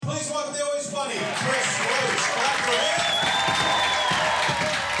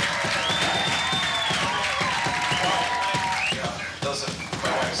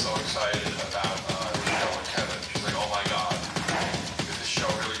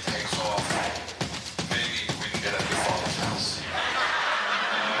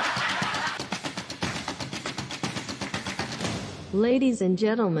Ladies and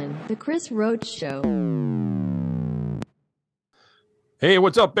gentlemen, the Chris Roach Show. Hey,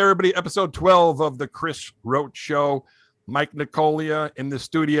 what's up, everybody? Episode 12 of the Chris Roach Show. Mike Nicolia in the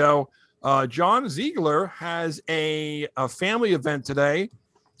studio. John Ziegler has a family event today,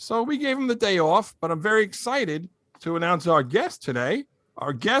 so we gave him the day off, but I'm very excited to announce our guest today.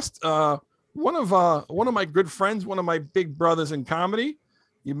 Our guest, one of my good friends, one of my big brothers in comedy.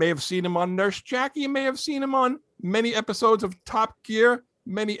 You may have seen him on Nurse Jackie. You may have seen him on many episodes of Top Gear,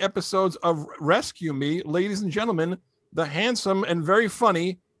 many episodes of Rescue Me. Ladies and gentlemen, the handsome and very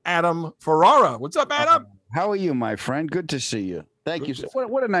funny Adam Ferrara. What's up, Adam? How are you, my friend? Good to see you. Thank you.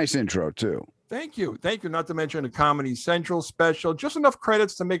 What a nice intro, too. Thank you. Thank you. Not to mention a Comedy Central special. Just enough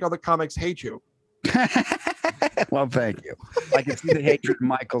credits to make other comics hate you. Well, thank you. I can see the hatred in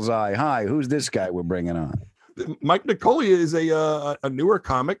Michael's eye. Hi, who's this guy we're bringing on? Mike Nicolia is a newer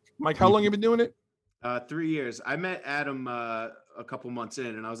comic. Mike, how long have you been doing it? 3 years. I met Adam a couple months in,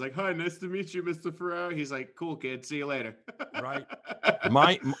 and I was like, "Hi, nice to meet you, Mr. Ferrara." He's like, "Cool, kid. See you later." Right.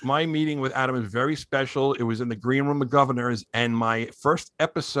 My meeting with Adam is very special. It was in the green room of governors, and my first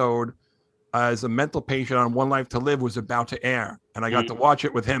episode as a mental patient on One Life to Live was about to air, and I got to watch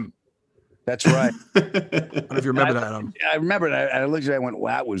it with him. That's right. I don't know if you remember that, Adam. I remember that. I looked at it, I went,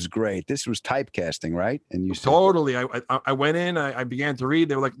 wow, that was great. This was typecasting, right? And you totally. I went in, I began to read.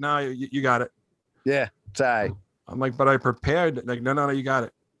 They were like, "No, you got it." Yeah, it's all right. I'm like, "But I prepared." Like, no, you got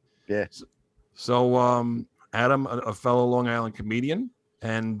it. Yeah. So Adam, a fellow Long Island comedian,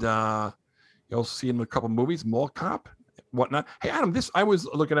 and you'll see him in a couple movies, Mall Cop, whatnot. Hey, Adam, I was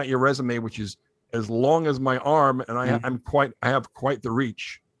looking at your resume, which is as long as my arm, and I have quite the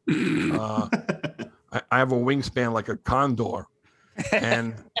reach. I have a wingspan like a condor,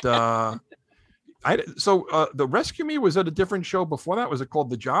 and the Rescue Me, was it a different show before that? Was it called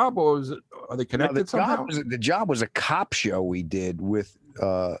The Job, or are they connected somehow? The Job was a cop show we did with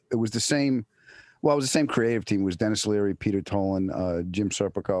it was the same creative team. It was Dennis Leary, Peter Tolan, Jim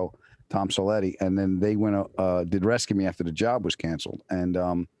Serpico, Tom Soletti, and then they went did Rescue Me after The Job was canceled, and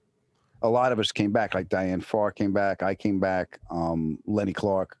a lot of us came back, like Diane Farr came back, I came back, Lenny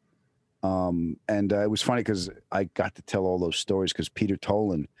Clark. And it was funny because I got to tell all those stories because Peter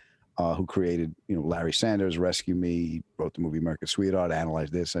Tolan, who created, Larry Sanders, Rescue Me, he wrote the movie American Sweetheart, Analyze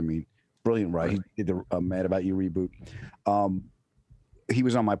This. I mean, brilliant, right? He did the Mad About You reboot. He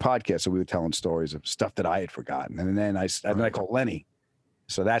was on my podcast, so we were telling stories of stuff that I had forgotten. And then I called Lenny.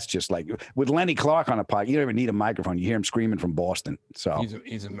 So that's just like with Lenny Clark on a podcast, you don't even need a microphone. You hear him screaming from Boston. So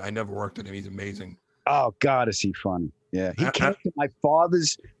I never worked with him. He's amazing. Oh God, is he funny? Yeah, he came to my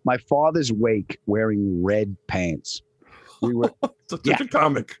father's wake wearing red pants. We were such a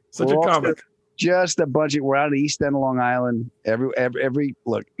comic, such a comic. Just a bunch of. We're out of the East End of Long Island. Every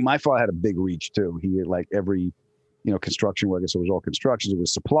look. My father had a big reach too. He had like every, construction worker. So it was all constructions. It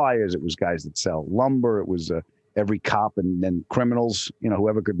was suppliers. It was guys that sell lumber. It was every cop and then criminals.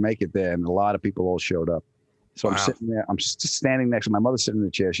 Whoever could make it there, and a lot of people all showed up. So wow. I'm sitting there. I'm standing next to my mother, sitting in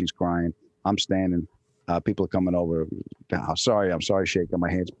the chair. She's crying. I'm standing. People are coming over. I'm sorry, shaking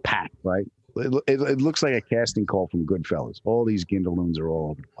my hands. Packed, right? It looks like a casting call from Goodfellas. All these Gindaloons are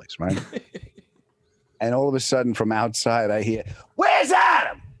all over the place, right? And all of a sudden, from outside, I hear, "Where's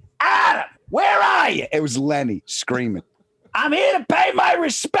Adam? Adam, where are you?" It was Lenny screaming, "I'm here to pay my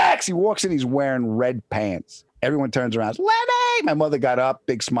respects." He walks in, he's wearing red pants. Everyone turns around. Lenny! My mother got up,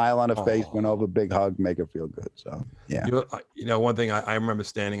 big smile on her face, went over, big hug, make her feel good. So, yeah. One thing I remember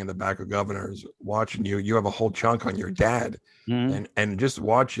standing in the back of Governors watching you. You have a whole chunk on your dad, and just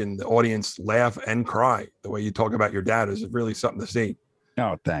watching the audience laugh and cry. The way you talk about your dad is really something to see.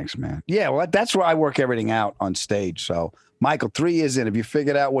 Oh, thanks, man. Yeah, well, that's where I work everything out on stage. So, Michael, 3 years in, have you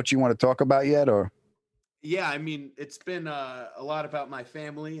figured out what you want to talk about yet, or? Yeah, I mean, it's been a lot about my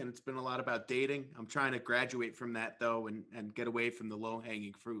family, and it's been a lot about dating. I'm trying to graduate from that, though, and get away from the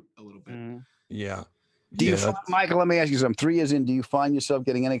low-hanging fruit a little bit. Yeah. Do you find, Michael, let me ask you something. 3 years in, do you find yourself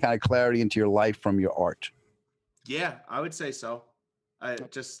getting any kind of clarity into your life from your art? Yeah, I would say so.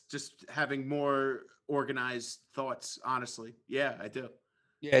 Just having more organized thoughts, honestly. Yeah, I do.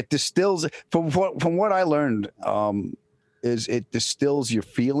 Yeah, it distills, from what I learned, is it distills your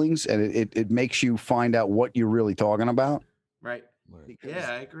feelings, and it makes you find out what you're really talking about. Right.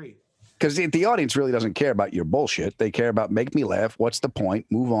 Yeah, I agree. Because the audience really doesn't care about your bullshit. They care about make me laugh. What's the point?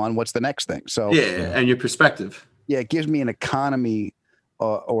 Move on. What's the next thing? So yeah, and your perspective. Yeah, it gives me an economy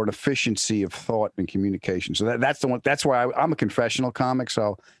or an efficiency of thought and communication. So that's the one. That's why I'm a confessional comic.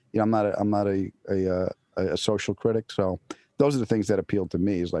 So I'm not a social critic. So those are the things that appeal to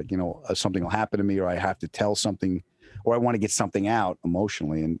me. Is like something will happen to me, or I have to tell something or I want to get something out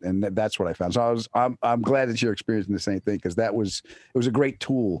emotionally, and that's what I found. So I'm glad that you're experiencing the same thing, because it was a great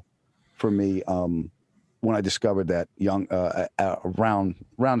tool for me when I discovered that young around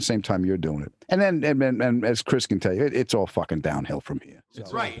the same time you're doing it, and then and as Chris can tell you, it's all fucking downhill from here. So.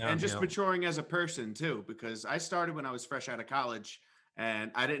 It's Right, and just maturing as a person too, because I started when I was fresh out of college,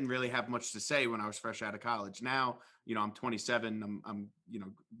 and I didn't really have much to say when I was fresh out of college. Now, I'm 27. I'm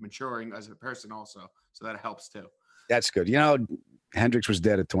maturing as a person also, so that helps too. That's good. Hendrix was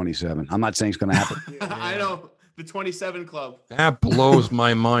dead at 27. I'm not saying it's going to happen. I know, the 27 club. That blows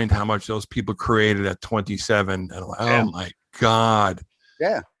my mind how much those people created at 27. And oh my God.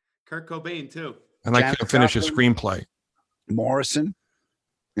 Yeah. Kurt Cobain too. And I can't finish a screenplay. Morrison.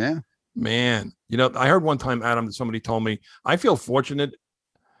 Yeah. Man, I heard one time, Adam, that somebody told me, I feel fortunate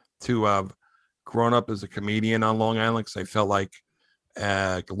to have grown up as a comedian on Long Island, because I felt like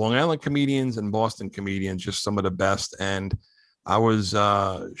Long Island comedians and Boston comedians, just some of the best. And I was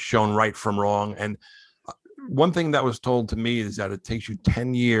shown right from wrong. And one thing that was told to me is that it takes you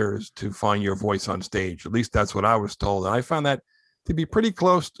 10 years to find your voice on stage. At least that's what I was told. And I found that to be pretty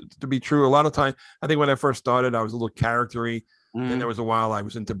close to be true. A lot of time, I think when I first started, I was a little charactery. Then there was a while I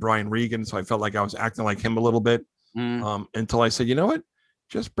was into Brian Regan, so I felt like I was acting like him a little bit, until I said, you know what?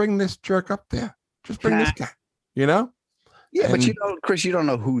 Just bring this jerk up there. Just bring this guy, Yeah, but Chris, you don't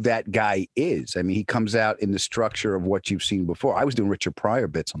know who that guy is. I mean, he comes out in the structure of what you've seen before. I was doing Richard Pryor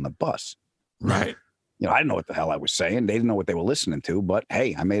bits on the bus. Right. I didn't know what the hell I was saying. They didn't know what they were listening to, but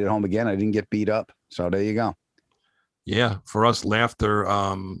hey, I made it home again. I didn't get beat up. So there you go. Yeah, for us, laughter,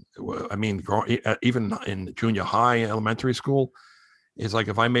 even in junior high, elementary school, it's like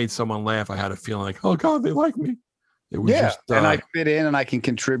if I made someone laugh, I had a feeling like, oh God, they like me. It was just, and I fit in and I can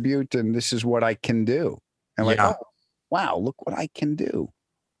contribute, and this is what I can do. And oh, wow, look what I can do.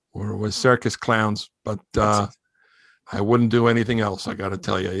 We're circus clowns, but I wouldn't do anything else. I got to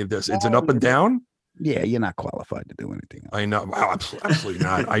tell you, it's an up and down. Yeah, you're not qualified to do anything else. I know. Wow, absolutely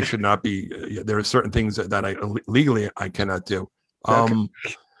not. I should not be. There are certain things that I legally I cannot do. Okay.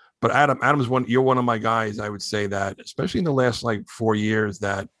 But Adam's you're one of my guys. I would say that, especially in the last 4 years,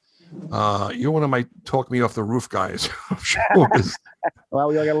 that you're one of my talk me off the roof guys. Well,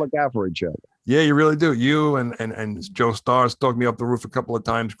 we all got to look out for each other. Yeah, you really do. You and Joe Stars talked me up the roof a couple of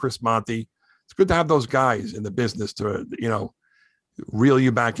times. Chris Monty. It's good to have those guys in the business to reel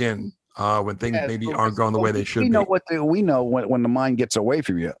you back in. When things maybe aren't going the way they should be. We know when the mind gets away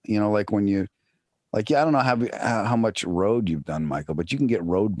from you, like when you, I don't know how much road you've done, Michael, but you can get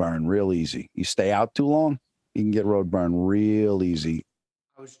road burn real easy. You stay out too long, you can get road burn real easy.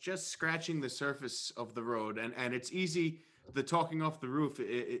 I was just scratching the surface of the road, and it's easy. The talking off the roof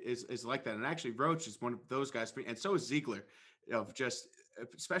is like that. And actually Roach is one of those guys, and so is Ziegler,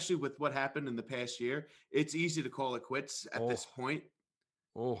 especially with what happened in the past year. It's easy to call it quits at this point.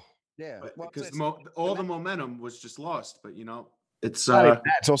 Oh. Yeah, because all the momentum was just lost. But it's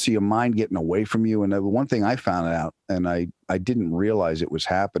it's also your mind getting away from you. And the one thing I found out, and I didn't realize it was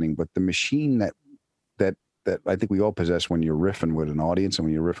happening, but the machine that I think we all possess when you're riffing with an audience and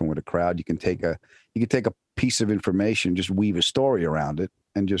when you're riffing with a crowd, you can take a piece of information, just weave a story around it,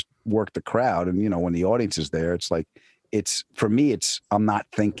 and just work the crowd. And when the audience is there, for me, I'm not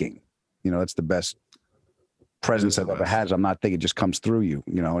thinking. It's the best presence I've ever had. I'm not thinking, it just comes through you,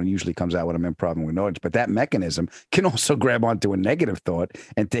 and usually comes out when I'm improvising with noise. But that mechanism can also grab onto a negative thought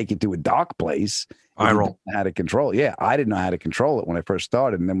and take you to a dark place. I roll. How to control. Yeah, I didn't know how to control it when I first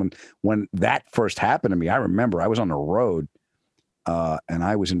started. And then when that first happened to me, I remember I was on the road and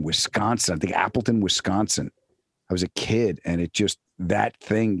I was in Wisconsin, I think Appleton, Wisconsin. I was a kid, and that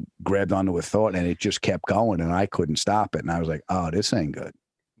thing grabbed onto a thought, and it just kept going, and I couldn't stop it. And I was like, oh, this ain't good.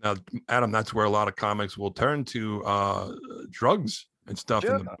 Now, Adam, that's where a lot of comics will turn to drugs and stuff,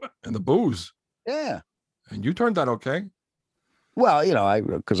 and the booze. Yeah. And you turned that okay. Well,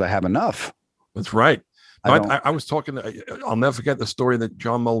 because I have enough. That's right. I was talking. I'll never forget the story that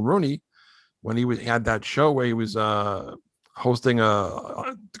John Mulrooney, when he had that show where he was hosting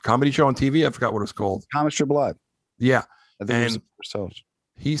a comedy show on TV. I forgot what it was called. Comic Strip Live. Yeah. I think it was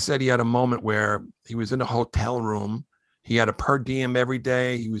he said he had a moment where he was in a hotel room. He had a per diem every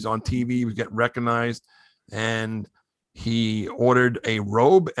day. He was on TV. He was getting recognized. And he ordered a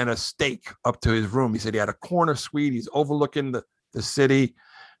robe and a steak up to his room. He said he had a corner suite. He's overlooking the city.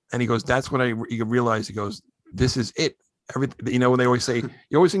 And he goes, that's when he realized, he goes, this is it. Everything, when they always say,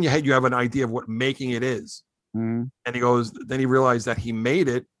 you always in your head, you have an idea of what making it is. Mm-hmm. And he goes, then he realized that he made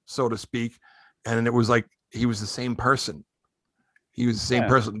it, so to speak. And it was like, he was the same person. He was the same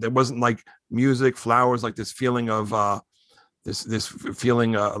person. There wasn't like music, flowers, like this feeling of, this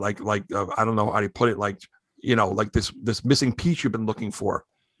feeling like I don't know how to put it, like like this missing piece you've been looking for.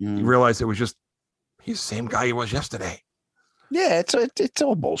 You realize it was just he's the same guy he was yesterday. Yeah, it's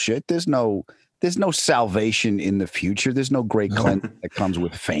all bullshit. There's no salvation in the future. There's no great cleansing that comes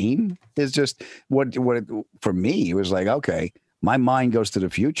with fame. There's just for me, it was like, okay, my mind goes to the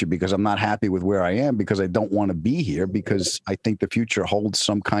future because I'm not happy with where I am, because I don't want to be here, because I think the future holds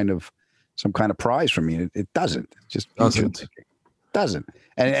some kind of prize for me. It doesn't. It just doesn't.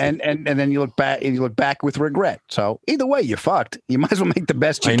 And then you look back with regret. So either way, you're fucked. You might as well make the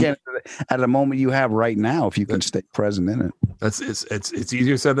best you can at the moment you have right now, if you can stay present in it. It's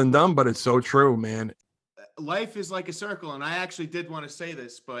easier said than done, but it's so true, man. Life is like a circle, and I actually did want to say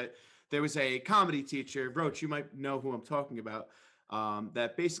this, but there was a comedy teacher, Roach, you might know who I'm talking about,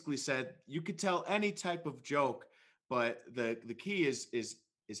 that basically said you could tell any type of joke, but the key is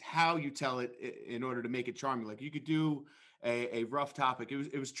how you tell it in order to make it charming. Like, you could do a rough topic.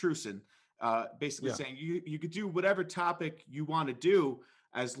 It was Truson, basically saying you could do whatever topic you want to do,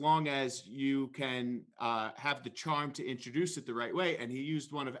 as long as you can have the charm to introduce it the right way. And he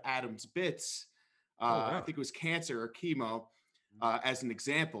used one of Adam's bits, I think it was cancer or chemo, as an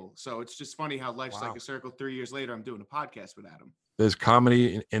example. So it's just funny how life's like a circle. 3 years later, I'm doing a podcast with Adam. There's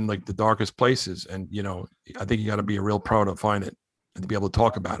comedy in like the darkest places, and I think you got to be a real pro to find it and to be able to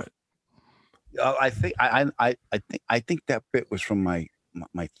talk about it. I think that bit was from my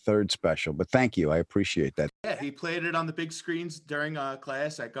third special, but thank you. I appreciate that. Yeah, he played it on the big screens during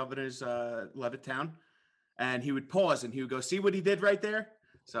class at Governor's Levittown, and he would pause and he would go, "See what he did right there?"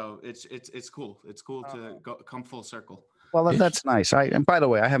 So it's cool. It's cool to come full circle. Well, that's nice. And by the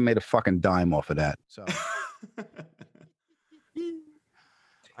way, I haven't made a fucking dime off of that. So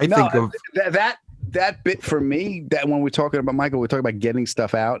I think of that bit for me, that when we're talking about Michael, we're talking about getting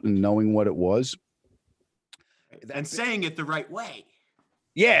stuff out and knowing what it was. And saying it the right way.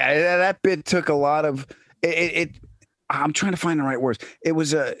 Yeah, that bit took a lot of it. I'm trying to find the right words.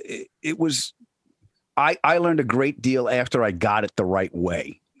 I learned a great deal after I got it the right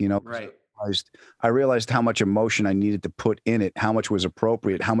way. Right. I realized how much emotion I needed to put in it, how much was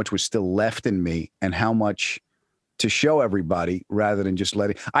appropriate, how much was still left in me, and how much to show everybody rather than just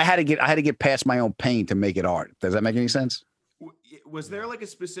letting. I had to get past my own pain to make it art. Does that make any sense? Was there like a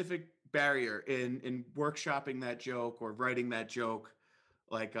specific barrier in workshopping that joke or writing that joke?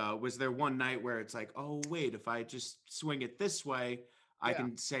 Like, was there one night where it's like, oh wait, if I just swing it this way, I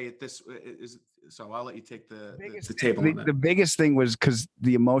can say it this way? So I'll let you take the table on that. The biggest thing was because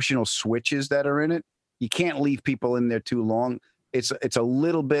the emotional switches that are in it, you can't leave people in there too long. It's a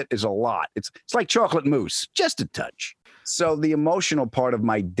little bit is a lot. It's like chocolate mousse, just a touch. So the emotional part of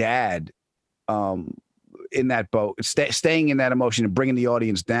my dad, in that boat, staying in that emotion and bringing the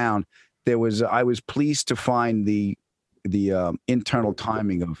audience down, I was pleased to find the internal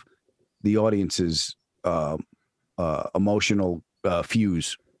timing of the audience's emotional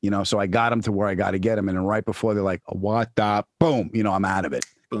fuse. So I got them to where I got to get them, and then right before they're like, "What the boom?" I'm out of it.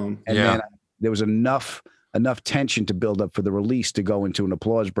 Boom. And then there was enough tension to build up for the release to go into an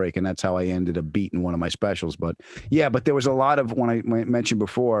applause break, and that's how I ended up beating one of my specials. But there was a lot of, when I mentioned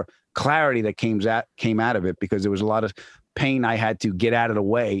before, clarity that came out of it, because there was a lot of pain I had to get out of the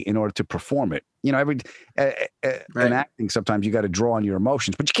way in order to perform it. In acting, sometimes you got to draw on your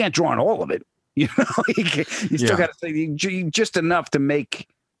emotions, but you can't draw on all of it. You still got to say just enough to make.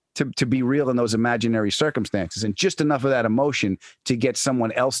 To be real in those imaginary circumstances, and just enough of that emotion to get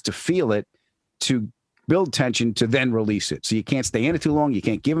someone else to feel it, to build tension, to then release it. So you can't stay in it too long. You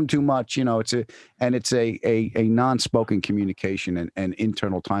can't give them too much. It's a non-spoken communication and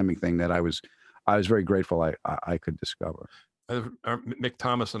internal timing thing that I was very grateful I could discover. Mick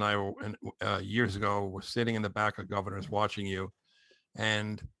Thomas and I years ago were sitting in the back of Governor's watching you,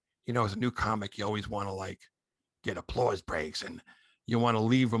 and as a new comic, you always want to get applause breaks, and you want to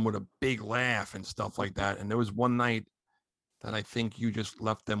leave them with a big laugh and stuff like that. And there was one night that I think you just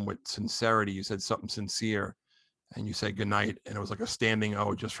left them with sincerity. You said something sincere, and you said goodnight, and it was like a standing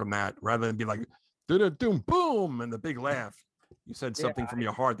O just from that, rather than be like, doom, boom, and the big laugh. You said something from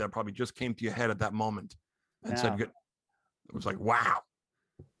your heart that probably just came to your head at that moment, and said good. It was like, wow.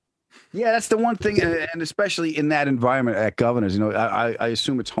 Yeah, that's the one thing, and especially in that environment at Governor's, I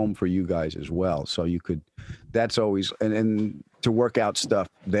assume it's home for you guys as well. So you could, that's always, and to work out stuff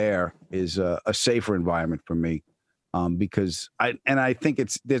there is a safer environment for me, because I think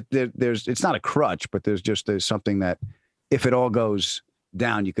it's not a crutch, but there's something that if it all goes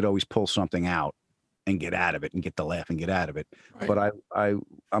down, you could always pull something out and get out of it and get the laugh and get out of it. Right. But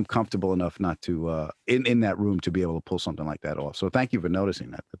I'm comfortable enough not to in that room to be able to pull something like that off. So thank you for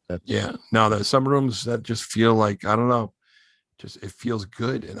noticing that. Yeah. No, there's some rooms that just feel like, I don't know, just it feels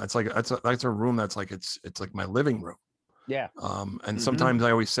good, and that's a room that's like it's like my living room. Yeah. And sometimes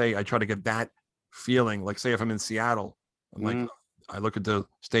I always say I try to get that feeling. Like say if I'm in Seattle, I'm like I look at the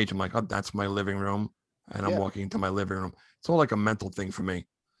stage, I'm like, oh, that's my living room, and I'm walking into my living room. It's all like a mental thing for me.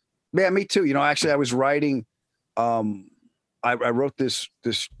 Yeah, me too. You know, actually, I was writing. I wrote this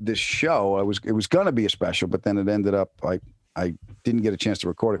show. It was going to be a special, but then it ended up I didn't get a chance to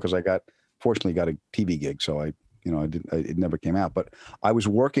record it because fortunately got a TV gig, so it never came out. But I was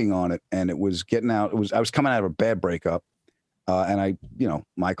working on it, and it was getting out. I was coming out of a bad breakup, and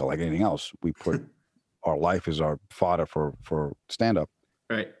Michael, like anything else, we put our life as our fodder for stand up.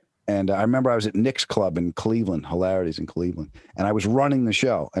 Right. And I remember I was at Nick's Club in Cleveland, Hilarities in Cleveland, and I was running the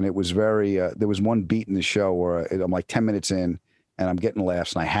show. And it was very, there was one beat in the show where I'm like 10 minutes in and I'm getting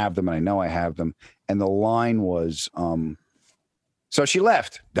laughs and I have them and I know I have them. And the line was, so she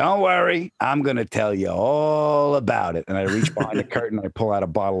left. Don't worry. I'm going to tell you all about it. And I reach behind the curtain, and I pull out a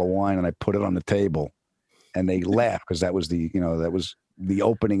bottle of wine and I put it on the table, and they laugh because that was the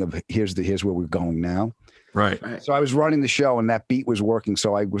opening of here's where we're going now. Right. So I was running the show and that beat was working.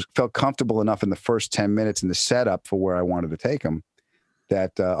 So I felt comfortable enough in the first 10 minutes in the setup for where I wanted to take them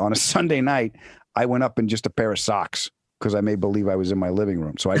that on a Sunday night, I went up in just a pair of socks because I made believe I was in my living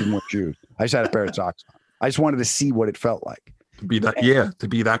room. So I didn't wear shoes. I just had a pair of socks on. I just wanted to see what it felt like. To be that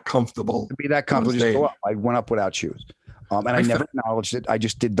comfortable. To be that comfortable. Just go up. I went up without shoes. And I never acknowledged it. I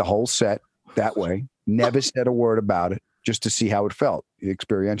just did the whole set that way. Never said a word about it just to see how it felt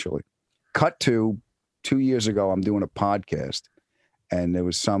experientially. Cut to 2 years ago, I'm doing a podcast, and there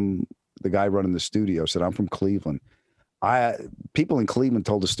was the guy running the studio said, I'm from Cleveland. People in Cleveland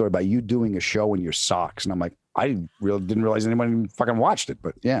told a story about you doing a show in your socks. And I'm like, I didn't realize anyone fucking watched it,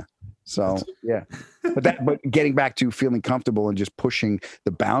 but yeah. So yeah, but getting back to feeling comfortable and just pushing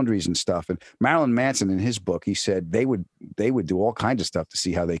the boundaries and stuff. And Marilyn Manson in his book, he said they would do all kinds of stuff to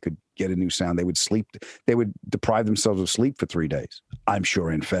see how they could get a new sound. They would deprive themselves of sleep for 3 days. I'm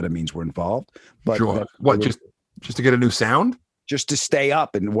sure amphetamines were involved, but sure. What, just to get a new sound? Just to stay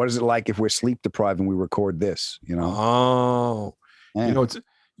up. And what is it like if we're sleep deprived and we record this, you know? Oh, yeah.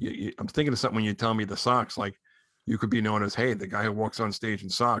 I'm thinking of something when you tell me the socks, like you could be known as, hey, the guy who walks on stage in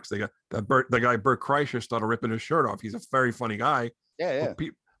socks. They got the guy Bert Kreischer started ripping his shirt off. He's a very funny guy. Yeah.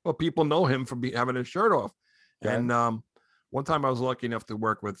 But people know him from having his shirt off. Yeah. And one time I was lucky enough to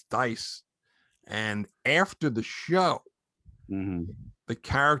work with Dice, and after the show, the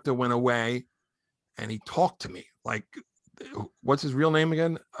character went away, and he talked to me. Like, what's his real name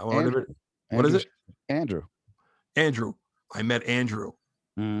again? What is it? Andrew. I met Andrew,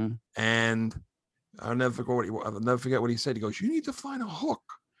 and I'll never forget what he said. He goes, "You need to find a hook,"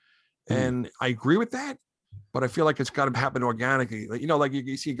 and I agree with that. But I feel like it's got to happen organically. Like, like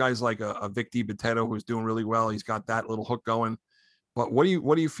you see guys like a Vic DiBitetto who's doing really well. He's got that little hook going. But what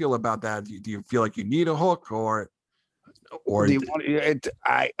do you feel about that? Do you feel like you need a hook or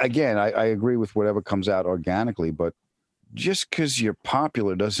I agree with whatever comes out organically, but just because you're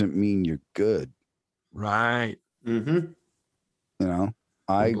popular doesn't mean you're good. Right. Mm-hmm.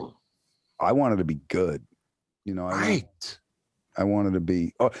 I wanted to be good. I wanted to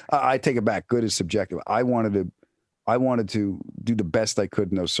be. Oh, I take it back. Good is subjective. I wanted to do the best I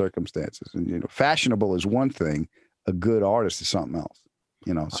could in those circumstances. And fashionable is one thing. A good artist is something else.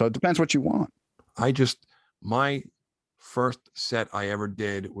 So it depends what you want. My first set I ever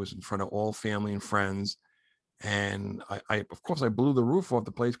did was in front of all family and friends, and I of course I blew the roof off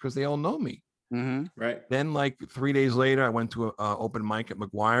the place because they all know me. Mm-hmm. Right. Then, like 3 days later, I went to an open mic at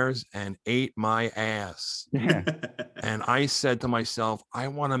McGuire's and ate my ass. Yeah. And I said to myself, I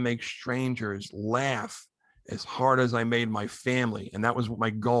want to make strangers laugh as hard as I made my family, and that was my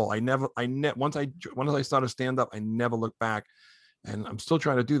goal. Once I started stand up, I never looked back, and I'm still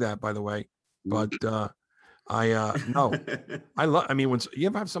trying to do that, by the way. But no, I mean, when you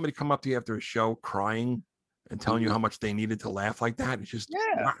ever have somebody come up to you after a show crying and telling you how much they needed to laugh like that, it's just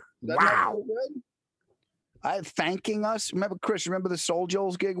wow. Thanking us. Remember the Soul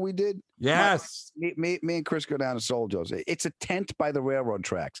Joel's gig we did? Yes. Me and Chris go down to Soul Joel's. It's a tent by the railroad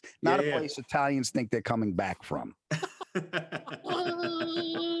tracks, not a place Italians think they're coming back from.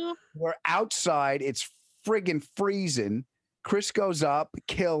 We're outside. It's friggin' freezing. Chris goes up,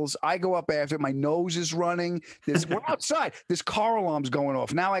 kills. I go up after. My nose is running. We're outside. This car alarm's going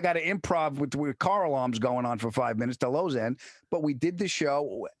off. Now I got to improv with car alarms going on for 5 minutes till those end. But we did the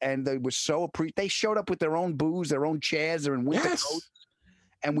show, and they were so they showed up with their own booze, their own chairs, they're in winter coats.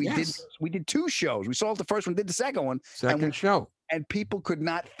 And we did 2 shows. We sold the first one, did the second one. Second show. And people could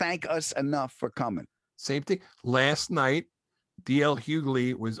not thank us enough for coming. Same thing. Last night, D.L.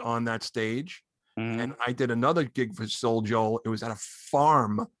 Hughley was on that stage. And I did another gig for Soul Joel. It was at a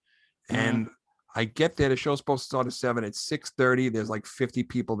farm, and I get there. The show's supposed to start at 7. It's 6:30. There's like 50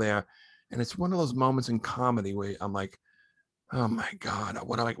 people there, and it's one of those moments in comedy where I'm like, oh my God,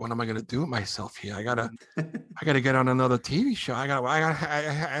 what am I gonna do with myself here? I gotta get on another TV show.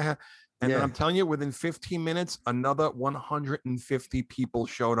 And then I'm telling you, within 15 minutes, another 150 people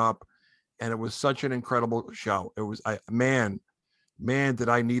showed up, and it was such an incredible show. It was, man, did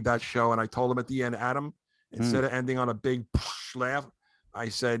I need that show. And I told him at the end, Adam, instead of ending on a big laugh, I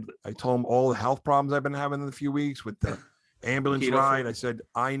told him all the health problems I've been having in a few weeks with the ambulance ride. I said,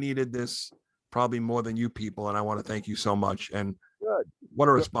 I needed this probably more than you people, and I want to thank you so much. And what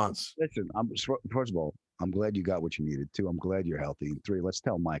a response. Listen, first of all, I'm glad you got what you needed. 2, I'm glad you're healthy. And 3, let's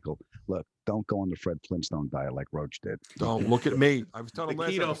tell Michael, look, don't go on the Fred Flintstone diet like Roach did. Don't look at me. I was telling him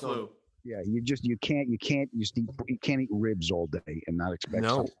last keto episode. flu. Yeah, you can't eat ribs all day and not expect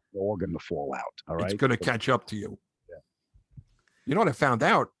some organ to fall out. All right, it's going to catch up to you. Yeah. You know what I found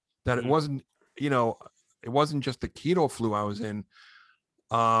out? That it wasn't, it wasn't just the keto flu I was in.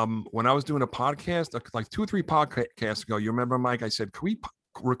 When I was doing a podcast, like 2 or 3 podcasts ago, you remember, Mike? I said, "Can we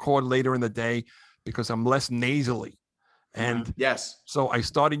record later in the day because I'm less nasally?" And yes, so I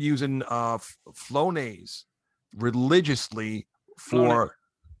started using Flonase religiously for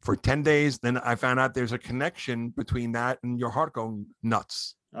 10 days. Then I found out there's a connection between that and your heart going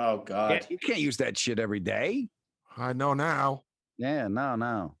nuts. Oh God. Yeah, you can't use that shit every day. I know now. Yeah,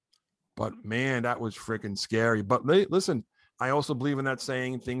 no. But man, that was freaking scary. But listen, I also believe in that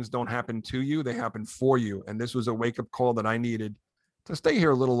saying, things don't happen to you, they happen for you. And this was a wake-up call that I needed to stay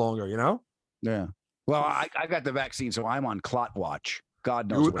here a little longer, Yeah. Well, I got the vaccine, so I'm on clot watch.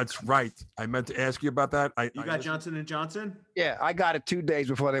 God knows. Dude, that's right. I meant to ask you about that. You got Johnson & Johnson? Yeah, I got it 2 days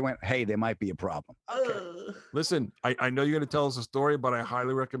before they went, hey, there might be a problem. Okay. Listen, I know you're going to tell us a story, but I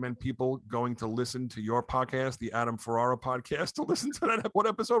highly recommend people going to listen to your podcast, the Adam Ferrara podcast, to listen to that. What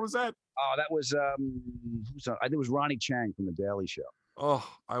episode was that? Oh, that was, I think it was Ronnie Chang from The Daily Show. Oh,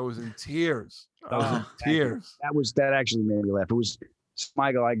 I was in tears. Tears. That actually made me laugh. It was,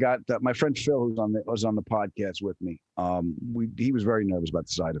 Michael, I got my friend Phil, was on the podcast with me. He was very nervous about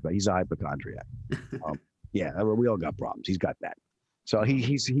the side effect. He's a hypochondriac. Yeah, we all got problems. He's got that. So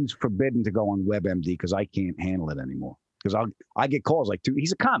he's forbidden to go on WebMD because I can't handle it anymore. Because I get calls like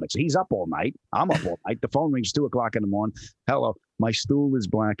he's a comic, so he's up all night. I'm up all night. The phone rings 2:00 in the morning. Hello, my stool is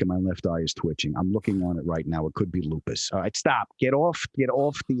black and my left eye is twitching. I'm looking on it right now. It could be lupus. All right, stop. Get off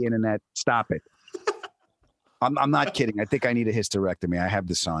the internet. Stop it. I'm not kidding. I think I need a hysterectomy. I have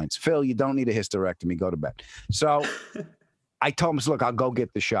the signs. Phil, you don't need a hysterectomy. Go to bed. So I told him, look, I'll go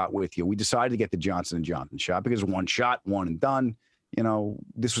get the shot with you. We decided to get the Johnson & Johnson shot because one shot, one and done.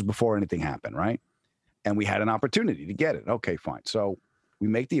 This was before anything happened, right? And we had an opportunity to get it. Okay, fine. So we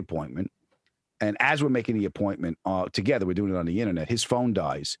make the appointment. And as we're making the appointment together, we're doing it on the internet. His phone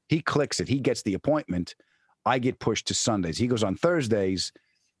dies. He clicks it. He gets the appointment. I get pushed to Sundays. He goes on Thursdays.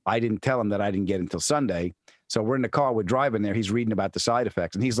 I didn't tell him that I didn't get it until Sunday. So we're in the car, we're driving there. He's reading about the side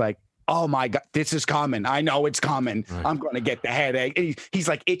effects. And he's like, oh my God, this is coming. I know it's coming. Right. I'm going to get the headache. He's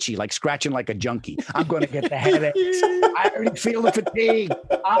like itchy, like scratching like a junkie. I'm going to get the headache. I already feel the fatigue.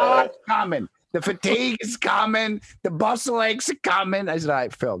 Oh, it's coming. The fatigue is coming. The muscle aches are coming. I said, all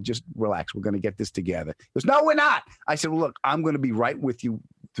right, Phil, just relax. We're going to get this together. He goes, no, we're not. I said, well, look, I'm going to be right with you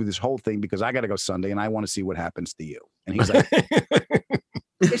through this whole thing because I got to go Sunday and I want to see what happens to you. And he's like,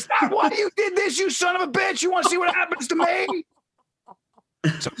 it's not why you did this, you son of a bitch. You want to see what happens to me?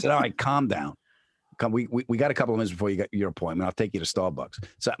 So I said, all right, calm down. We got a couple of minutes before you got your appointment. I'll take you to Starbucks.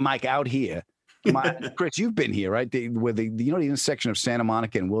 So Mike, out here, Chris, you've been here, right? The intersection of Santa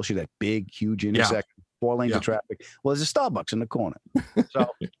Monica and Wilshire, that big, huge intersection, 4 lanes of traffic. Well, there's a Starbucks in the corner. So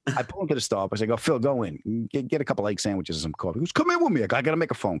I pull into the Starbucks. I go, Phil, go in. Get a couple egg sandwiches and some coffee. He goes, come in with me. I got to make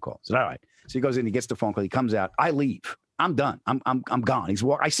a phone call. I said, all right. So he goes in, he gets the phone call. He comes out. I leave. I'm done. I'm gone.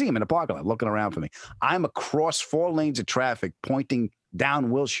 I see him in the parking lot looking around for me. I'm across 4 lanes of traffic pointing down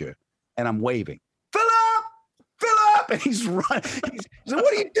Wilshire, and I'm waving. Fill up! And he's running. He's like,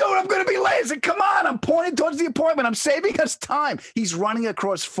 what are you doing? I'm going to be late. I said, come on. I'm pointing towards the appointment. I'm saving us time. He's running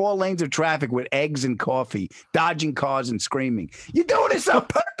across 4 lanes of traffic with eggs and coffee, dodging cars and screaming. You're doing this on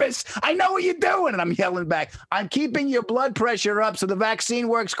purpose. I know what you're doing. And I'm yelling back, I'm keeping your blood pressure up so the vaccine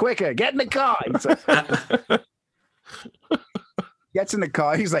works quicker. Get in the car. Gets in the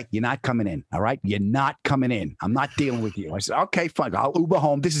car. He's like, you're not coming in. All right. You're not coming in. I'm not dealing with you. I said, okay, fine. I'll Uber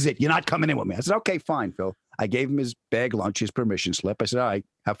home. This is it. You're not coming in with me. I said, okay, fine, Phil. I gave him his bag lunch, his permission slip. I said, all right,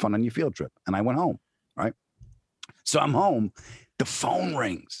 have fun on your field trip. And I went home. Right. So I'm home. The phone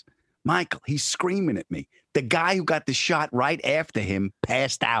rings. Michael, he's screaming at me. The guy who got the shot right after him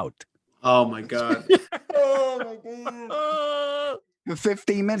passed out. Oh my God. Oh my god. For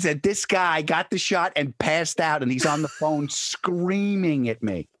 15 minutes, and this guy got the shot and passed out, and he's on the phone screaming at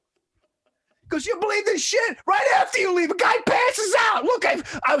me. Because you believe this shit right after you leave, a guy passes out. Look,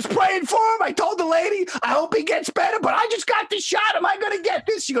 I was praying for him. I told the lady, I hope he gets better, but I just got the shot. Am I going to get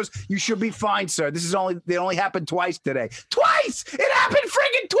this? She goes, you should be fine, sir. It only happened twice today. Twice! It happened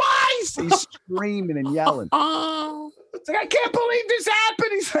friggin' twice! He's screaming and yelling. It's like, I can't believe this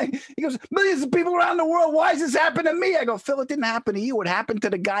happened. He goes, millions of people around the world. Why does this happen to me? I go, Phil, it didn't happen to you. It happened to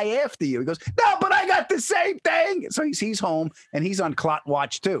the guy after you. He goes, no, but I got the same thing. So he's home, and he's on Clot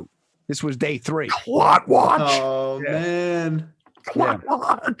Watch too. This was day 3. Clot Watch. Oh man. Clot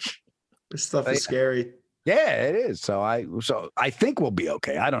Watch. This stuff is scary. Yeah, it is. So I think we'll be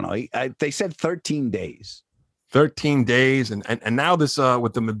okay. I don't know. They said 13 days. 13 days. And now this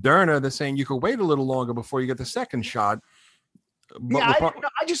with the Moderna, they're saying you could wait a little longer before you get the second shot. But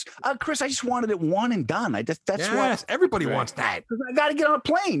Chris, I just wanted it one and done. That's what everybody wants that. I got to get on a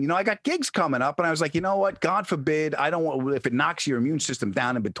plane. I got gigs coming up, and I was like, you know what? God forbid, I don't want if it knocks your immune system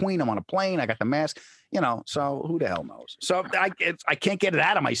down in between. I'm on a plane. I got the mask. So who the hell knows? So I can't get it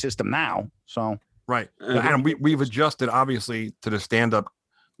out of my system now. So right, and we've adjusted obviously to the stand-up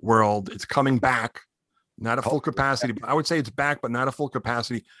world. It's coming back, not a full capacity. I would say it's back, but not a full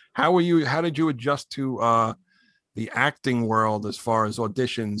capacity. How did you adjust to the acting world as far as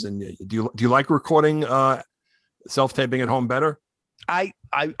auditions? And do you like recording self-taping at home better? I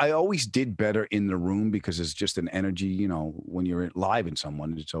always did better in the room because it's just an energy, when you're live in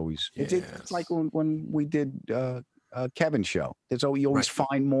someone, it's always it's like when we did Kevin's show. You always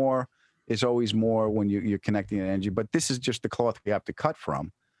find more. It's always more when you're connecting an energy, but this is just the cloth we have to cut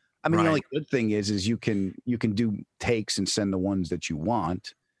from. I mean, the only good thing is you can do takes and send the ones that you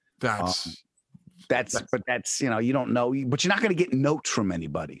want. That's you don't know, but you're not going to get notes from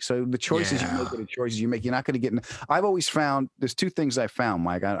anybody. So the choices you make, the choices you make, you're not going to get. I've always found there's 2 things I found,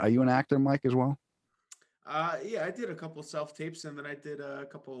 Mike. Are you an actor, Mike, as well? Yeah, I did a couple self tapes, and then I did a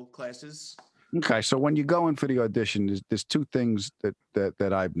couple classes. Okay, so when you go in for the audition, there's 2 things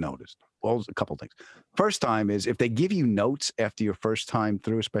that I've noticed. Well, a couple things. First time is if they give you notes after your first time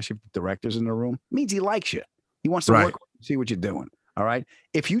through, especially if the director's in the room, means he likes you. He wants to work, see what you're doing. All right.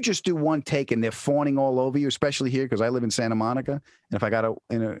 If you just do one take and they're fawning all over you, especially here, because I live in Santa Monica, and if I got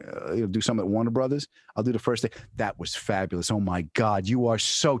to do something at Warner Brothers, I'll do the first take. That was fabulous. Oh my God, you are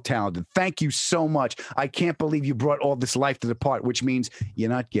so talented. Thank you so much. I can't believe you brought all this life to the part, which means you're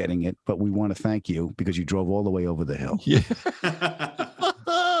not getting it, but we want to thank you because you drove all the way over the hill. Yeah.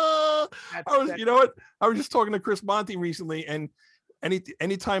 I was just talking to Chris Monty recently, and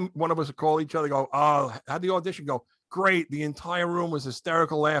anytime one of us would call each other, go, oh, how'd the audition go? Great. The entire room was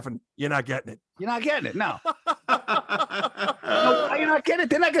hysterical laughing. You're not getting it. You're not getting it. No. No, you're not getting it.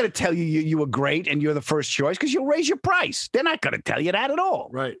 They're not going to tell you were great and you're the first choice because you'll raise your price. They're not going to tell you that at all.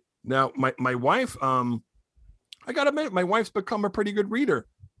 Right. Now, my wife, I got to admit, my wife's become a pretty good reader.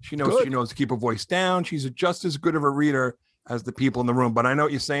 She knows to keep her voice down. She's just as good of a reader as the people in the room. But I know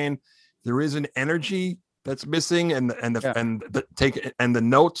what you're saying. There is an energy that's missing and the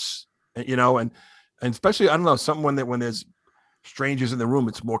notes, and especially, I don't know, something when there's strangers in the room,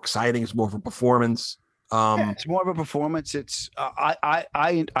 it's more exciting. It's more of a performance. It's more of a performance. It's I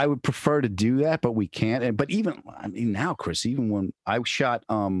would prefer to do that, but we can't. But even now, Chris, even when I shot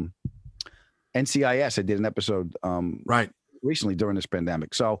NCIS, I did an episode recently during this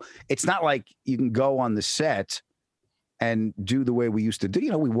pandemic. So it's not like you can go on the set and do the way we used to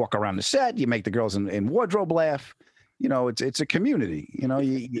do. We walk around the set, you make the girls in wardrobe laugh. It's a community. You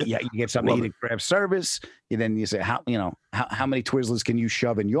get something to eat at craft service. Then you say, how many Twizzlers can you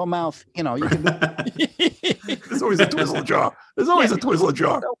shove in your mouth? You can. There's always a Twizzler jar. There's always a Twizzler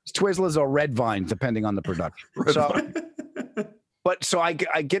jar. Twizzlers or red vines, depending on the production. So I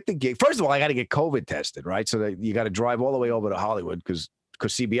get the gig. First of all, I got to get COVID tested, right? So that you got to drive all the way over to Hollywood because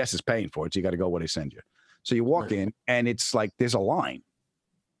CBS is paying for it. So you got to go where they send you. So you walk in and it's like there's a line,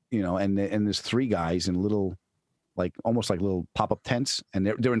 and there's 3 guys in little. Almost like little pop-up tents, and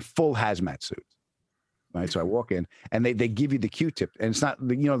they're in full hazmat suits, right? So I walk in, and they give you the Q-tip, and it's not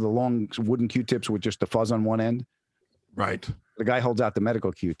the long wooden Q-tips with just the fuzz on one end, right? The guy holds out the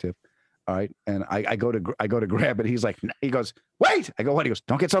medical Q-tip, all right, and I go to grab it. He goes, wait! I go, what? He goes,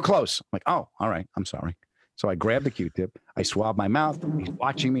 don't get so close. I'm like, oh, all right, I'm sorry. So I grab the Q-tip, I swab my mouth. He's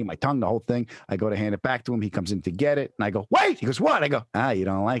watching me, my tongue, the whole thing. I go to hand it back to him. He comes in to get it, and I go, wait! He goes, what? I go, you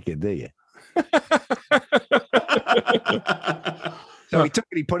don't like it, do you? So he took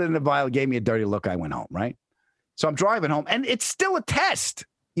it, he put it in a vial, gave me a dirty look. I went home, right? So I'm driving home, and it's still a test.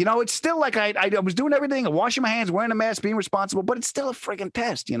 You know, it's still like I was doing everything, washing my hands, wearing a mask, being responsible, but it's still a friggin'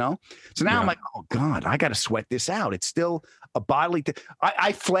 test, you know? So now I'm like, oh God, I got to sweat this out. It's still a bodily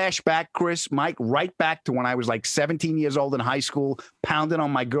I flash back, Chris, Mike, right back to when I was like 17 years old in high school, pounding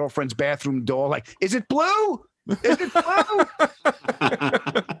on my girlfriend's bathroom door, like, is it blue? Is it blue?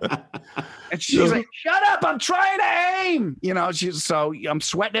 And she's like, shut up, I'm trying to aim. You know, so I'm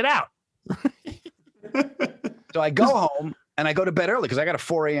sweating it out. So I go home. And I go to bed early because I got a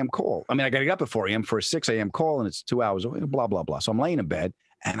 4 a.m. call. I mean, I got to get up at 4 a.m. for a 6 a.m. call, and it's 2 hours away, blah, blah, blah. So I'm laying in bed,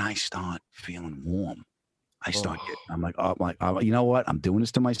 and I start feeling warm. I'm like, you know what? I'm doing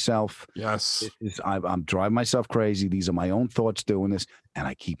this to myself. Yes. I'm driving myself crazy. These are my own thoughts doing this. And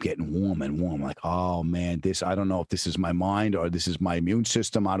I keep getting warm and warm. Like, oh man, I don't know if this is my mind or this is my immune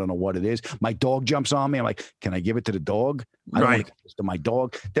system. I don't know what it is. My dog jumps on me. I'm like, can I give it to the dog? I don't want to give this to my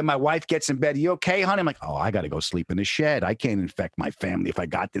dog. Then my wife gets in bed. You okay, honey? I'm like, oh, I got to go sleep in the shed. I can't infect my family if I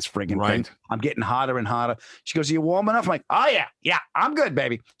got this friggin' thing. I'm getting hotter and hotter. She goes, are you warm enough? I'm like, oh yeah, I'm good,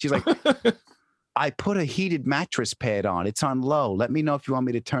 baby. She's like, I put a heated mattress pad on. It's on low. Let me know if you want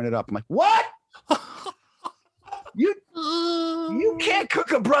me to turn it up. I'm like, what? You can't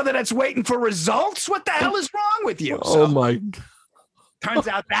cook a brother that's waiting for results. What the hell is wrong with you? Oh my. Turns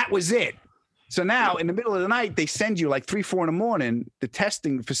out that was it. So now in the middle of the night, they send you like 3, 4 in the morning. The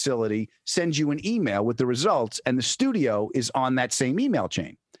testing facility sends you an email with the results, and the studio is on that same email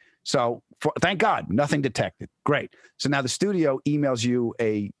chain. So thank God, nothing detected. Great. So now the studio emails you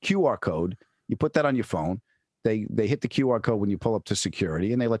a QR code. You put that on your phone. They hit the QR code when you pull up to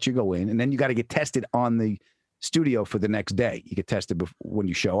security, and they let you go in. And then you got to get tested on the studio for the next day. You get tested when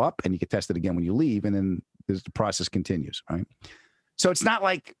you show up, and you get tested again when you leave, and then the process continues. Right. So it's not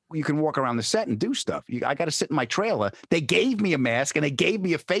like you can walk around the set and do stuff. I got to sit in my trailer. They gave me a mask and they gave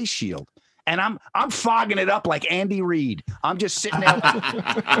me a face shield. And I'm fogging it up like Andy Reid. I'm just sitting there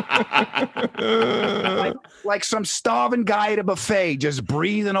like some starving guy at a buffet, just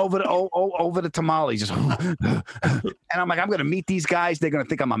breathing over the tamales. Just and I'm like, I'm going to meet these guys. They're going to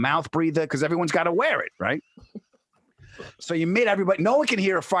think I'm a mouth breather because everyone's got to wear it, right? So you meet everybody. No one can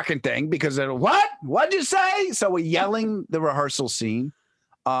hear a fucking thing because they're, what'd you say? So we're yelling the rehearsal scene.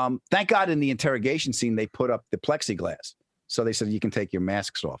 Thank God in the interrogation scene, they put up the plexiglass. So they said, you can take your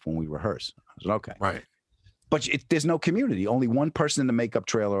masks off when we rehearse. I said, okay. Right. But there's no community. Only one person in the makeup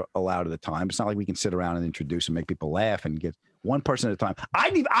trailer allowed at a time. It's not like we can sit around and introduce and make people laugh and get one person at a time. I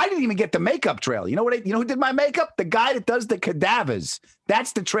didn't even get the makeup trailer. You know who did my makeup? The guy that does the cadavers.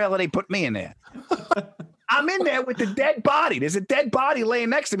 That's the trailer they put me in there. I'm in there with the dead body. There's a dead body laying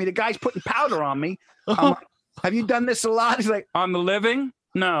next to me. The guy's putting powder on me. I'm like, have you done this a lot? He's like, on the living?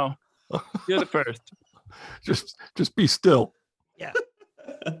 No. You're the first. Just be still. Yeah.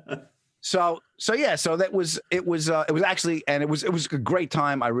 So that was it was actually, and it was a great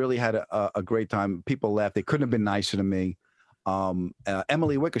time. I really had a great time. People laughed. They couldn't have been nicer to me.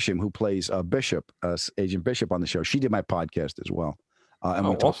 Emily Wickersham, who plays Bishop, Agent Bishop on the show, she did my podcast as well. And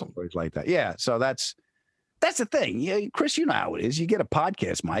we talked stories like that. Yeah. So that's the thing. Yeah, Chris, you know how it is. You get a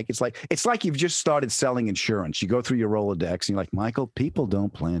podcast, Mike. It's like you've just started selling insurance. You go through your Rolodex and you're like, Michael, people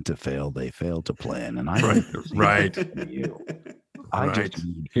don't plan to fail. They fail to plan. And I right.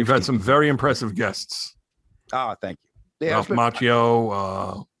 You've had some very impressive guests. Oh, thank you. Yeah, Ralph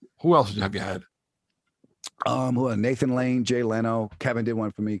Macchio. Who else have you had? Nathan Lane, Jay Leno, Kevin did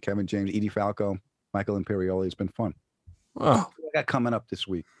one for me, Kevin James, Edie Falco, Michael Imperioli. It's been fun. Oh, I got coming up this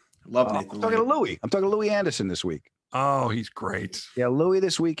week. Love Nathan. I'm talking to Louis. I'm talking to Louis Anderson this week. Oh, he's great. Yeah, Louis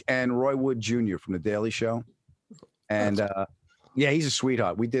this week and Roy Wood Jr. from The Daily Show. And yeah, he's a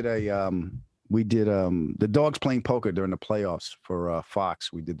sweetheart. We did the Dogs Playing Poker during the playoffs for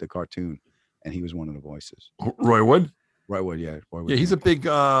Fox. We did the cartoon, and he was one of the voices. Roy Wood? Roy Wood, yeah. Roy Wood, yeah, he's a big,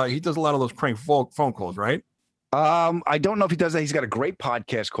 he does a lot of those prank phone calls, right? I don't know if he does that. He's got a great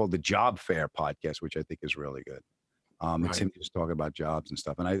podcast called the Job Fair Podcast, which I think is really good. It's him just talking about jobs and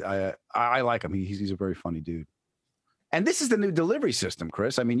stuff. And I like him. He's a very funny dude. And this is the new delivery system,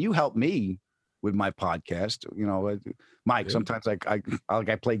 Chris. I mean, you helped me with my podcast. You know, Mike, sometimes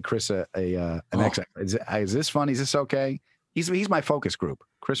I played Chris an X. Is this funny? Is this okay? He's my focus group.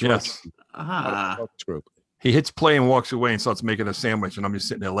 Chris yes. Focus group. He hits play and walks away and starts making a sandwich, and I'm just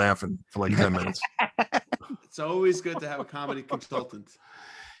sitting there laughing for like 10 minutes. It's always good to have a comedy consultant.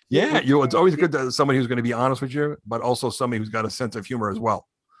 Yeah, it's always good to have somebody who's going to be honest with you, but also somebody who's got a sense of humor as well.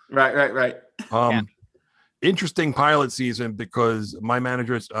 Right. Interesting pilot season because my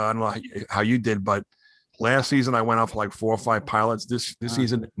managers, I don't know how you did, but last season I went out for like 4 or 5 pilots. This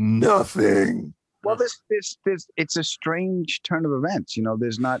season, nothing. Well, this it's a strange turn of events. You know,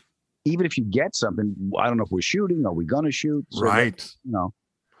 there's not, even if you get something, I don't know if we're shooting, are we going to shoot? So right. You know,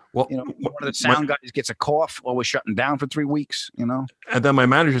 Well, one of the sound guys gets a cough while we're shutting down for 3 weeks, And then my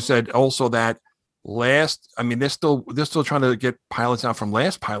manager said also that they're still trying to get pilots out from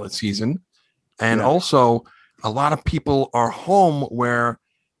last pilot season. And also a lot of people are home where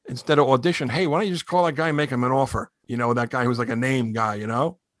instead of audition, hey, why don't you just call that guy and make him an offer? That guy who's like a name guy,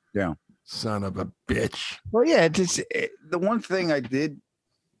 Yeah. Son of a bitch. Well, yeah, the one thing I did,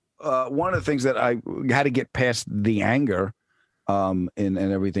 one of the things that I had to get past the anger and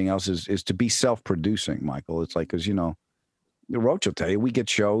everything else is to be self-producing, Michael. It's like, because, the Roach will tell you, we get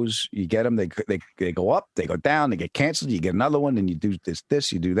shows, you get them, they go up, they go down, they get canceled, you get another one, and you do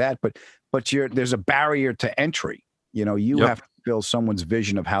this, you do that. But there's a barrier to entry. You have to fill someone's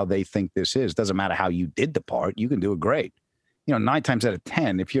vision of how they think this is. Doesn't matter how you did the part, you can do it great. 9 times out of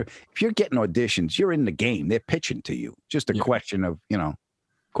 10, if you're getting auditions, you're in the game. They're pitching to you. Just a question of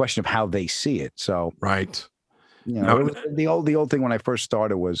how they see it. So right. The old thing when I first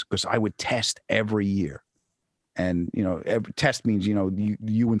started was because I would test every year. And, every test means,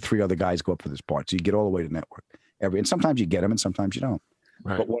 you and 3 other guys go up for this part. So you get all the way to network and sometimes you get them and sometimes you don't.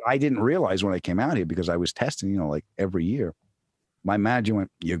 Right. But what I didn't realize when I came out here, because I was testing, like every year, my manager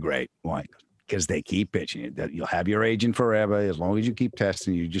went, "You're great." Why? Because they keep pitching you. That you'll have your agent forever. As long as you keep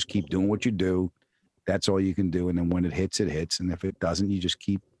testing, you just keep doing what you do. That's all you can do. And then when it hits, it hits. And if it doesn't, you just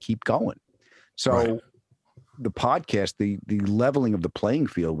keep going. So the podcast, the leveling of the playing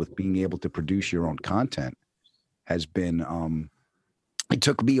field with being able to produce your own content has been, it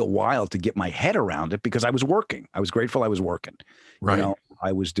took me a while to get my head around it because I was working. I was grateful I was working. Right.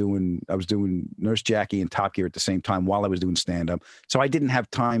 I was doing Nurse Jackie and Top Gear at the same time while I was doing stand-up. So I didn't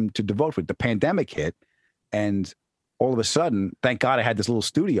have time to devote to it. The pandemic hit, and all of a sudden, thank God I had this little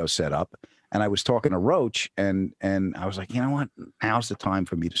studio set up, and I was talking to Roach, and I was like, you know what? Now's the time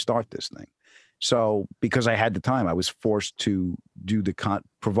for me to start this thing. So because I had the time, I was forced to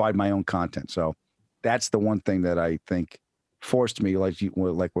provide my own content. So that's the one thing that I think forced me,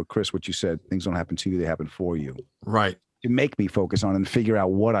 like what Chris, what you said, things don't happen to you, they happen for you. Right. To make me focus on and figure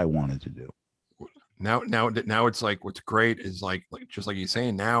out what I wanted to do. Now it's like, what's great is like just like you're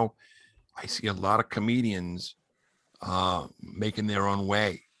saying, now I see a lot of comedians making their own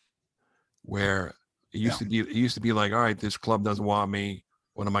way, where it used to be like, all right, this club doesn't want me,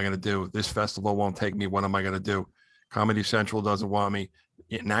 what am I going to do? This festival won't take me, what am I going to do? Comedy Central doesn't want me.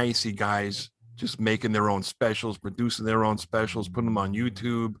 Now you see guys just making their own specials, producing their own specials, putting them on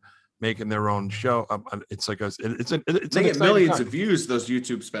YouTube, making their own show. It's like they get millions of views, those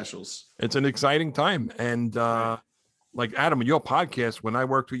YouTube specials. It's an exciting time. And like Adam, your podcast, when I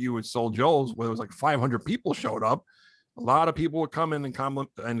worked with you at Soul Joel's, where it was like 500 people showed up, a lot of people would come in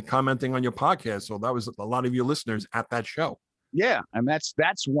and commenting on your podcast. So that was a lot of your listeners at that show. Yeah. And that's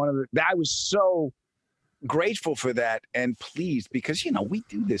one of I was so grateful for that and pleased because, we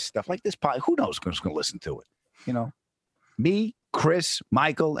do this stuff like this pod. Who knows who's going to listen to it? Me, Chris,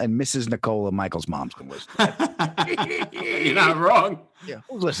 Michael, and Mrs. Nicola, Michael's mom's going to listen to it. You're not wrong. Yeah.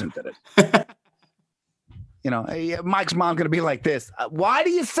 Who's listening to this? Mike's mom going to be like this. Why do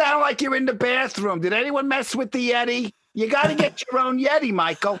you sound like you're in the bathroom? Did anyone mess with the Yeti? You got to get your own Yeti,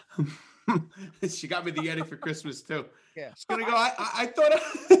 Michael. She got me the Yeti for Christmas too. Yeah. She's going to go, I thought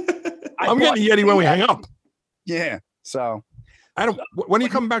I'm getting the Yeti when we hang up. Yeah. So Adam, when are you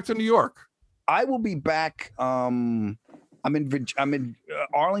coming back to New York? I will be back. I'm in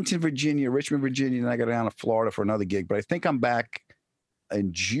Arlington, Virginia, Richmond, Virginia, and I got down to Florida for another gig. But I think I'm back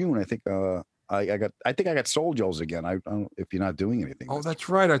in June. I think I got Soul Joel's again. I don't know if you're not doing anything. Oh, that's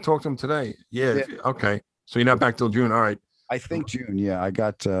right. I talked to him today. Yeah. Okay. So you're not back till June. All right. I think June. Yeah. I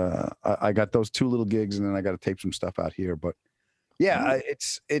got those 2 little gigs, and then I got to tape some stuff out here. But yeah,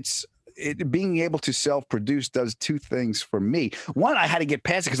 it's being able to self-produce does 2 things for me. One, I had to get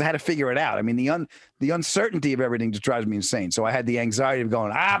past it because I had to figure it out. I mean, the uncertainty of everything just drives me insane. So I had the anxiety of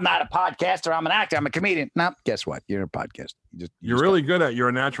going, I'm not a podcaster, I'm an actor, I'm a comedian. No, guess what? You're a podcaster. You're really good at it. You're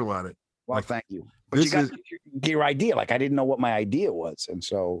a natural at it. Well, thank you. But you got your idea. Like I didn't know what my idea was. And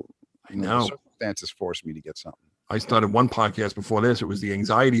so the circumstances forced me to get something. I started one podcast before this. It was the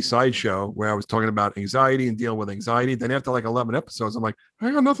Anxiety Sideshow, where I was talking about anxiety and dealing with anxiety. Then after like 11 episodes, I'm like,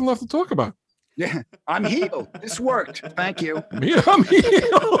 I got nothing left to talk about. Yeah, I'm healed. This worked. Thank you. Yeah, I'm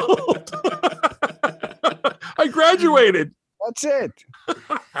healed. I graduated. That's it.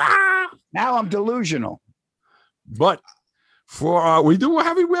 Now I'm delusional. But for we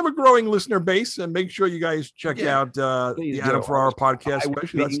have a growing listener base, and make sure you guys check out the Adam Ferrara podcast.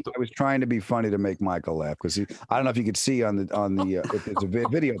 I was trying to be funny to make Michael laugh because I don't know if you could see on the if it's a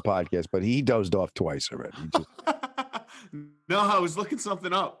video podcast, but he dozed off twice already. No, I was looking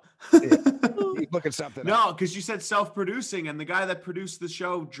something up. You look at something. No, because you said self-producing, and the guy that produced the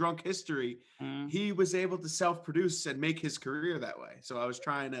show Drunk History, Mm. he was able to self-produce and make his career that way. So I was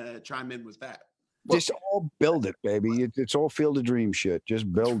trying to chime in with that. Just all build it, baby. It's all Field of Dream shit.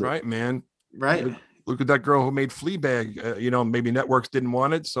 Just build it. Right, man. Right. Look at that girl who made Fleabag. Maybe networks didn't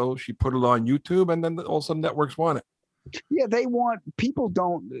want it, so she put it on YouTube, and then also networks want it. Yeah, people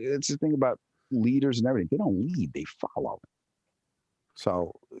don't. It's the thing about leaders and everything. They don't lead, they follow.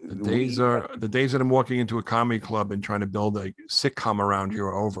 So the days of them walking into a comedy club and trying to build a sitcom around you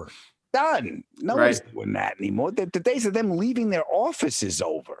are over. Done. No one's doing that anymore. The days of them leaving their office is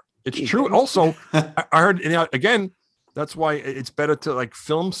over. It's true. Also, I heard, again, that's why it's better to like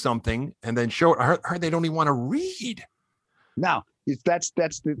film something and then show it. I heard they don't even want to read. No, that's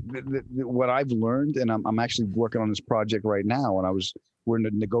what I've learned, and I'm actually working on this project right now. And we're in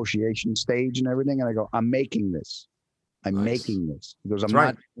the negotiation stage and everything, and I go, I'm making this. I'm making this because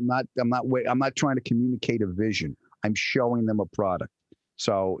I'm not trying to communicate a vision. I'm showing them a product.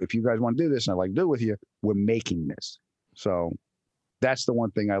 So if you guys want to do this, and I'd like to do it with you, we're making this. So that's the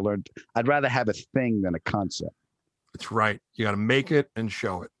one thing I learned. I'd rather have a thing than a concept. That's right. You got to make it and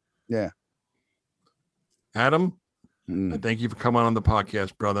show it. Yeah. Adam, thank you for coming on the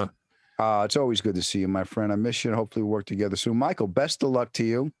podcast, brother. It's always good to see you, my friend. I miss you, and hopefully we'll work together soon. Michael, best of luck to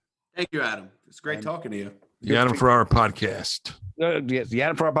you. Thank you, Adam. It's great talking to you. The Adam Ferrara podcast. Yes, the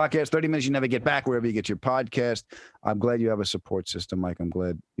Adam Ferrara podcast, 30 minutes you never get back, wherever you get your podcast. I'm glad you have a support system, Mike. I'm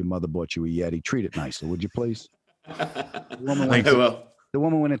glad your mother bought you a Yeti. Treat it nicely, would you please? The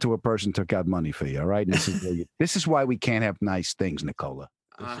woman went into a purse and took out money for you, all right? And this is why we can't have nice things, Nicola.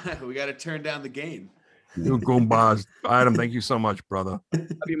 We got to turn down the gain. You goombas. Adam, thank you so much, brother. Love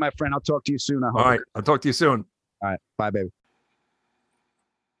you, my friend. I'll talk to you soon. All right. I'll talk to you soon. All right. Bye, baby.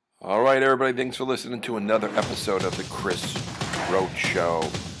 All right, everybody. Thanks for listening to another episode of the Chris Roach Show.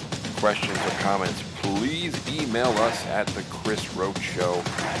 Questions or comments, please email us at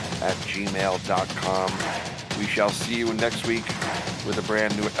thechrisroachshow@gmail.com. We shall see you next week with a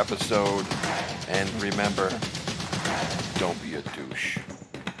brand new episode. And remember, don't be a douche.